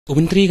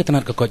Menteri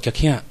ketenat kekot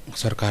kakia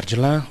Sarkar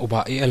Jela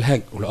ubah Bah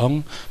Hek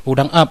ulong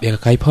udang up ya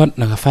kaiphod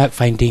na fact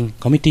finding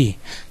committee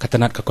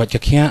ketenat kekot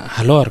kakia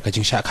halor ka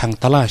jingshah khang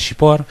tala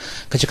shipor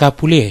keceka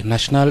pule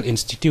National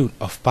Institute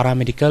of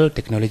Paramedical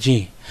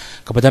Technology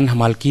kebadan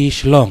hamalki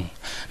Shillong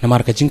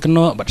namar ka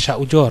jingkeno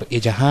batsha ujor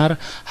jahar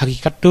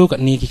hakikat tu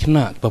kat ni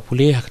kikena ba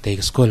pule haktai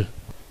ke skol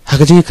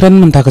hakajingkran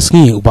mentah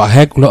kesngi ubah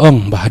Hek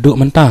ulong bahadu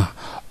mentah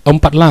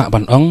Ompat la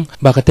ban ong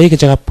bakatay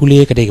kejaka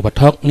puli kadai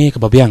kebathok ni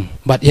kebabiang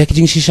bat ya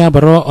jingshah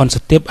baro on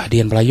setiap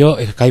hadian belayo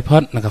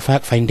kaiphod naga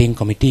fact finding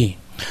committee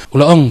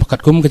ulaong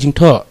bakat kum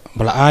jingtoh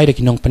balaai da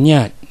kinong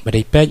penyat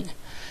badai pej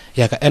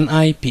ya ka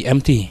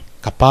NIPMT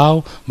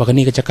kapau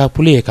bagani kejaka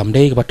puli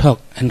kamdai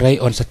kebathok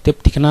henrai on setiap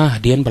tikena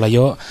hadian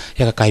belayo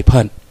ya ka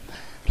kaiphod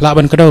la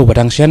ban kadau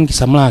badang sian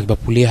kisamla ba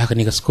puli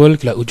hakani ke skol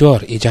kila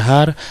ujor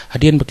jahar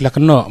hadian bakila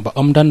keno ba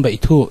omdan ba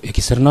itu ya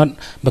kisernot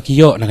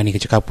bakiyo nangani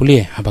kejaka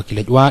puli ha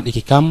bakila wat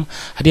ikikam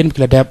hadian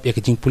bakila dap ya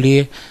kejing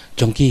puli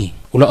jongki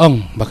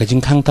ulaong ba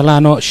kejing khang tala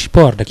no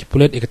shipor daki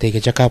pulet ikate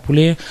kejaka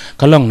puli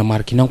kalong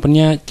namar kinong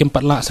penya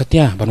kempat la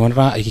satya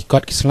banwanra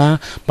ikikot kisla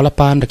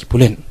balapan daki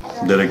pulen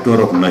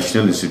Director of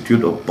National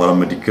Institute of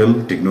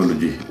Paramedical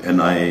Technology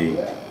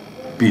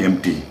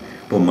NIPMT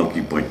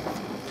Pomalki Point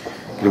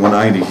Kiliman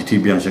ay ni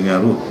kitib yang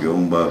sengaru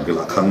yung ba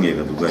gelakang ya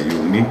katuga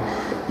yung ni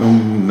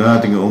yung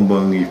na tinggal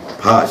ombang ni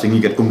pa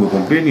sengi kat kum ko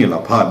komplain ni la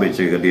pa be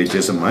che ga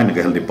DHS mai na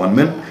health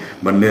department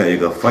ban le ay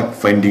ga fact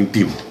finding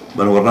team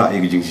ban wara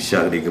ay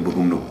jingshah de ke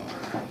bukum no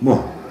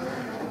mo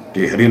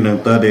de hari nang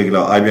ta de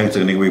la ay yang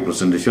sengi we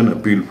presentation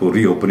appeal for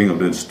reopening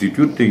of the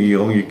institute de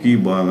yung ki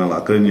ba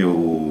ngala kan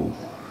yo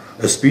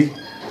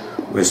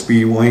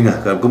SP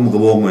woinga ka kum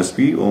ko bong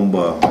SP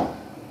omba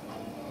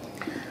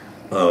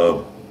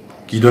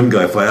Kidon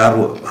ga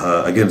FIR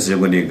against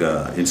yang ni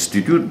ga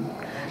institute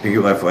ni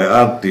ga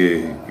FIR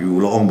te yu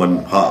loong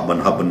ban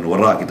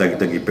wara kita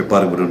ki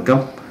pepar berun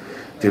kam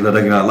te la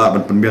dagina la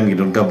ban penbiang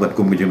kidon kam kat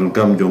kum kidon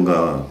kam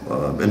jongga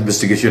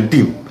investigation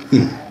team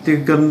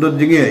te kan dot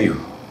jinge yu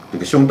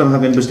te song tang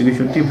ha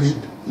investigation team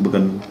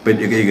bukan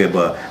pej ga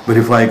ba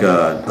verify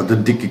ga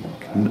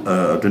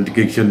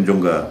authentication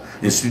jongga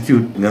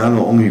institute nga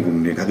ong kum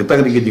ni ka kita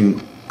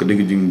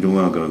kading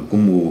jongga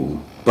kumu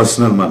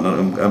personal man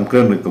am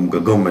kran kum ga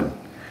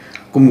government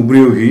kumu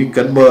beriuhi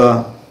kat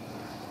ba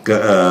ka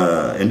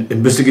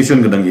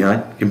investigation kadang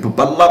ya kimpu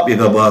palap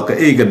ya ba ka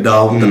ga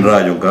daw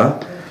tanra jongka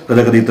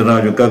kada kadi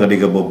tanra jongka kadi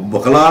ga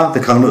bakala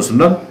te khang no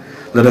sundan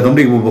lada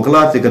kamdi ga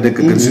bakala te kada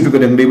ka situ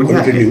kadang dei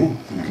banya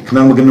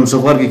kenang magenum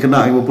safar ki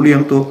kena ibu puli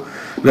yang tu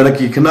lada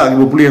ki kena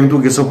ibu puli yang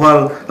tu ke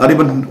safar ari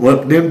ban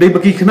dei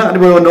bagi kena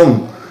di bawah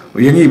dong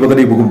yang i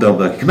bagadi bukum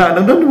taw kena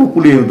dang ibu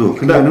puli yang tu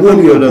kena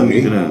dang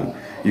kena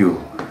yu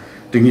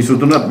tinggi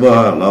sutunat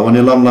ba lawan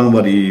lam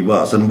ba di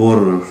ba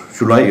sanbor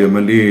sulai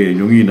MLA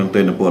nyungi nang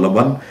tay na po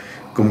laban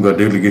kum ga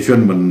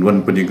delegation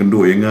ban pening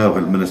kendo nga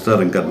health minister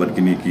angkat ban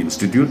kini ki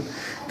institute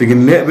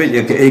tingin le be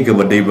ya ke ga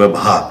ba dei ba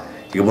ha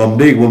ga bam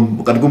dei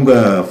kan kum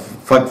ga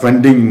fact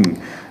finding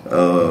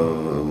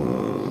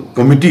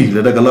committee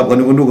la da galap kan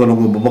kundu kan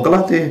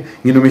bakala te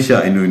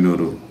Indonesia inu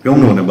ru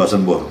yong no ne ba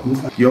sanbor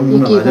yong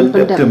na ajal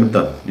te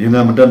mentan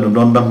yang mentan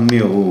dondang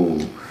ni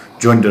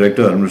joint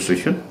director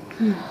administration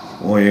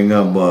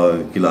yang ba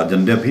kila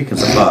jandep hi kan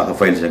sapa ka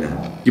file sanga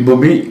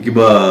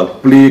kiba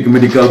play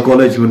medical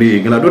college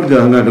muni kala dot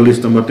ga nga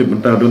list number tip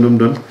mentah don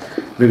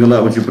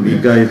regala uci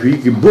pendidikan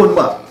hi kibon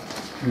ba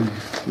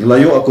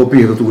ngelayo aku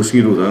pi tu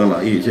kusiru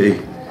ngala i cai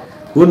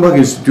bon ba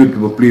institute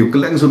kiba play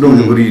keleng sodong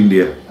negeri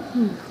India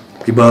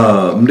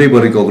kiba mdai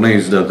ba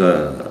recognize da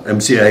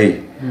MCI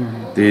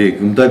te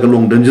kumta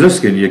kalong dangerous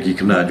kan ya ki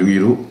kena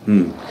jungiru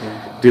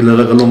te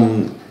la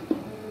kalong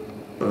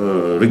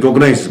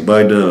recognized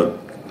by the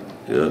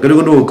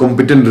kadang-kadang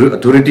competent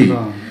authority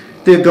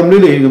te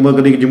kamlele ngama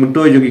kani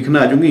jimunto jogi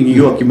khna jongi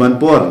ngiyo ki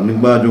manpor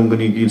ningba jong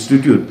kani ki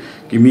institute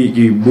kimi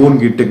ki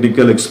bon ki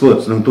technical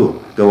experts nang to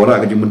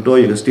kawara ka jimunto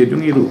ya state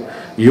jongi ru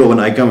yo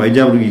ban ai kam ai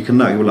jam ri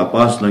khna ki la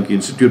pass nang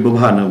ki institute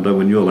babha nang da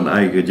ban yo ban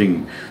ai ke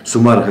jing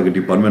sumar ha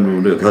department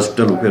of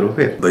hospital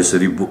fair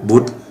advisory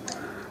board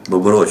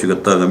babaro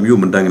chigata ngam yu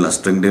mendang la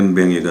strengthen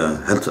beng ya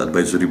health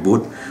advisory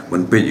board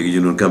ban page ki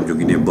jinon kam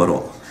jongi ne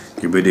baro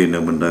ki bede na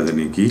mendang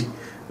ni ki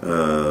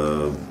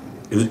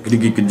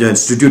kini kerja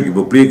institute ki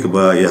bopli ke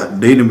ba ya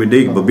dai na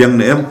medai ke babiang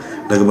na em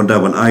da ke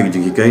benda ban ai ki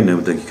jing kai na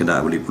ta ki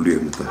kena beli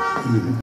kuliah